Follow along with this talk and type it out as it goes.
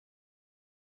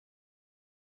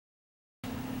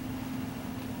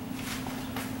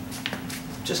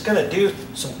just going to do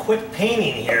some quick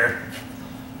painting here.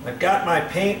 I've got my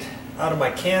paint out of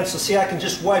my can, so see, I can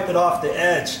just wipe it off the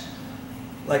edge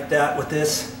like that with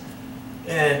this,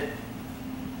 and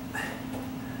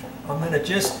I'm going to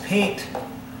just paint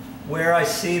where I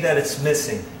see that it's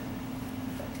missing.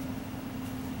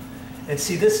 And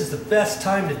see, this is the best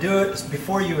time to do it, is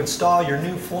before you install your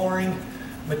new flooring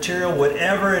material,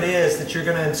 whatever it is that you're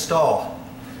going to install.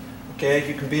 Okay,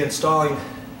 you can be installing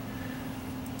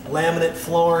laminate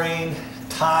flooring,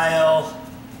 tile,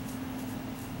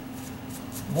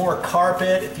 more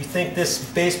carpet if you think this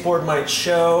baseboard might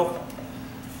show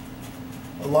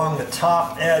along the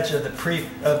top edge of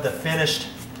the finished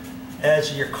edge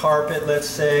of your carpet, let's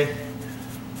say.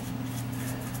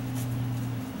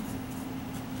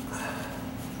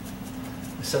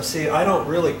 So see, I don't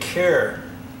really care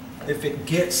if it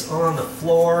gets on the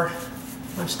floor.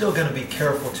 I'm still going to be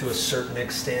careful to a certain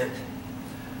extent.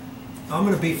 I'm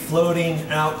going to be floating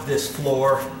out this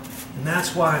floor, and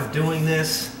that's why I'm doing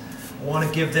this. I want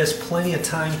to give this plenty of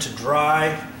time to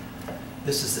dry.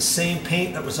 This is the same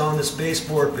paint that was on this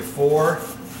baseboard before,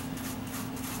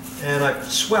 and I've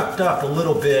swept up a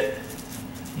little bit,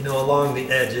 you know, along the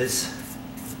edges.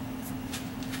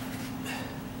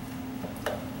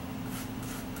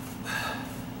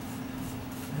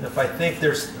 And if I think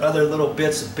there's other little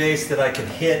bits of base that I can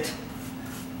hit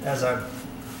as I'm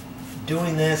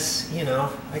doing this, you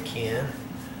know, I can.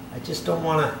 I just don't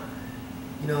want to,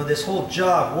 you know, this whole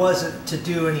job wasn't to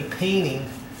do any painting.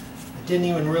 I didn't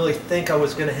even really think I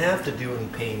was going to have to do any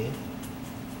painting.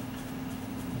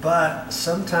 But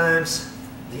sometimes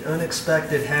the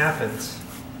unexpected happens.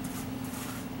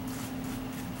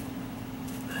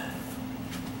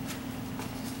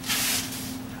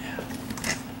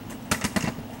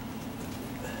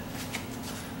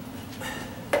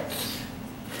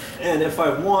 And if I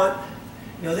want,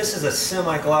 you know, this is a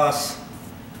semi-gloss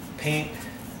paint,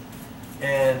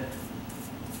 and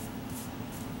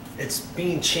it's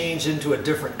being changed into a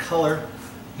different color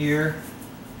here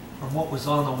from what was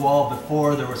on the wall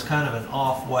before. There was kind of an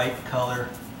off-white color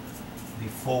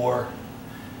before,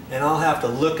 and I'll have to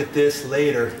look at this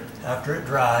later after it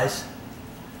dries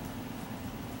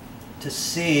to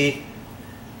see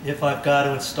if I've got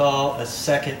to install a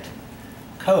second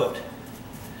coat.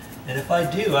 And if I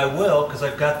do, I will, because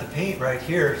I've got the paint right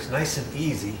here. It's nice and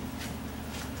easy.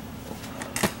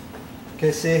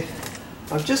 Okay, see,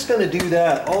 I'm just going to do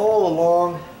that all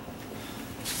along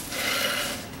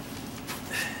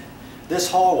this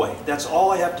hallway. That's all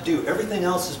I have to do. Everything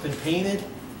else has been painted,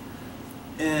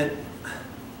 and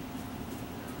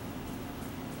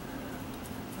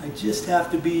I just have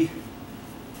to be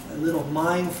a little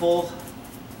mindful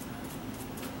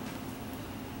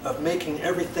of making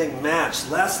everything match.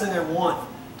 Last thing I want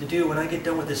to do when I get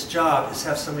done with this job is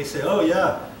have somebody say, oh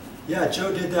yeah,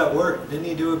 Joe did that work. Didn't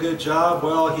he do a good job?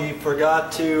 Well, he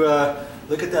forgot to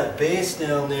look at that base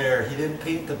down there. He didn't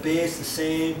paint the base the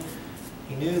same.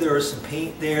 He knew there was some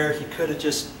paint there. He could have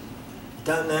just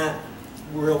done that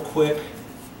real quick,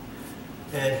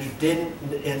 and he didn't.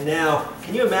 And now,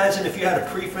 can you imagine if you had a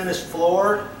pre-finished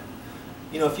floor?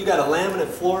 You know, if you got a laminate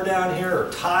floor down here,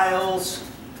 or tiles,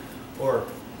 or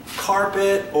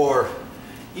carpet, or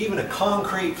even a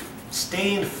concrete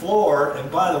stained floor, and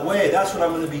by the way, that's what I'm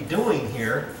going to be doing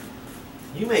here.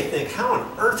 You may think, how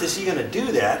on earth is he going to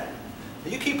do that?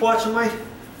 But you keep watching my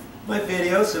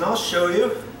videos, and I'll show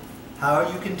you how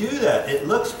you can do that. It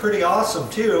looks pretty awesome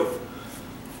too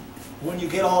when you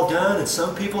get all done, and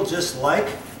some people just like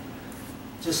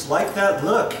that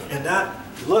look, and that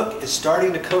look is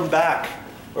starting to come back,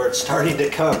 or it's starting to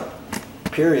come,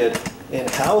 period, in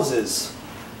houses.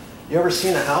 You ever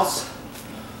seen a house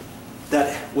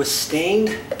that was stained,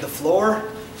 the floor?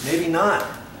 Maybe not,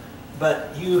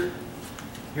 but you're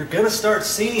gonna start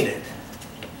seeing it.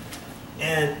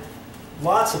 And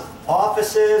lots of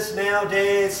offices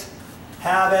nowadays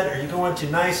have it, or you go into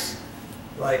nice,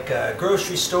 like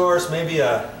grocery stores, maybe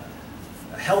a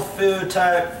health food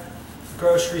type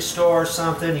grocery store or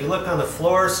something. You look on the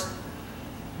floors,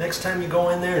 next time you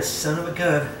go in there, son of a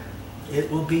gun, it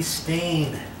will be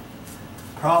stained.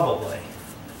 Probably.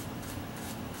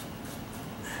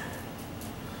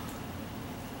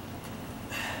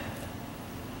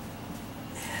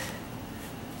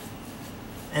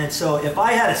 And so if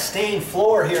I had a stained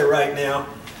floor here right now,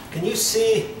 can you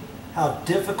see how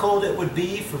difficult it would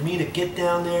be for me to get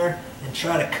down there and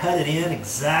try to cut it in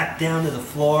exact down to the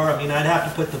floor? I mean, I'd have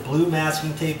to put the blue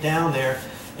masking tape down there,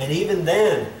 and even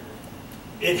then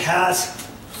it has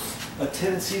a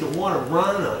tendency to want to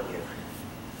run on you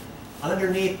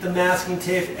underneath the masking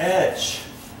tape edge.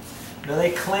 Now they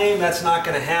claim that's not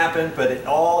going to happen, but it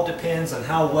all depends on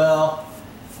how well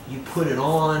you put it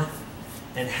on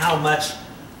and how much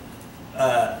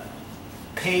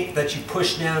paint that you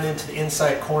push down into the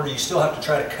inside corner. You still have to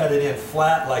try to cut it in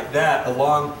flat like that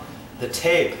along the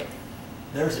tape.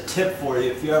 There's a tip for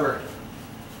you. If you ever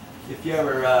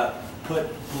put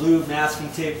blue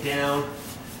masking tape down,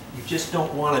 you just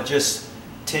don't want to just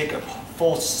take a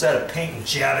full set of paint and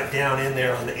jab it down in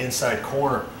there on the inside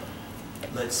corner,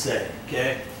 let's say,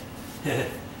 okay?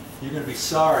 You're going to be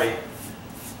sorry,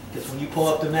 because when you pull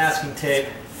up the masking tape,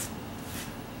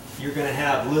 you're going to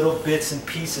have little bits and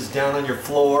pieces down on your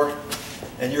floor,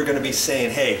 and you're going to be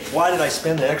saying, hey, why did I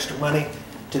spend the extra money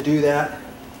to do that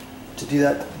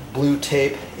blue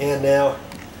tape, and now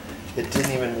it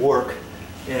didn't even work,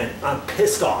 and I'm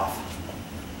pissed off.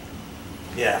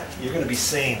 Yeah, you're going to be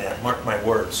saying that, mark my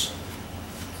words.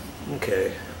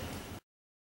 Okay.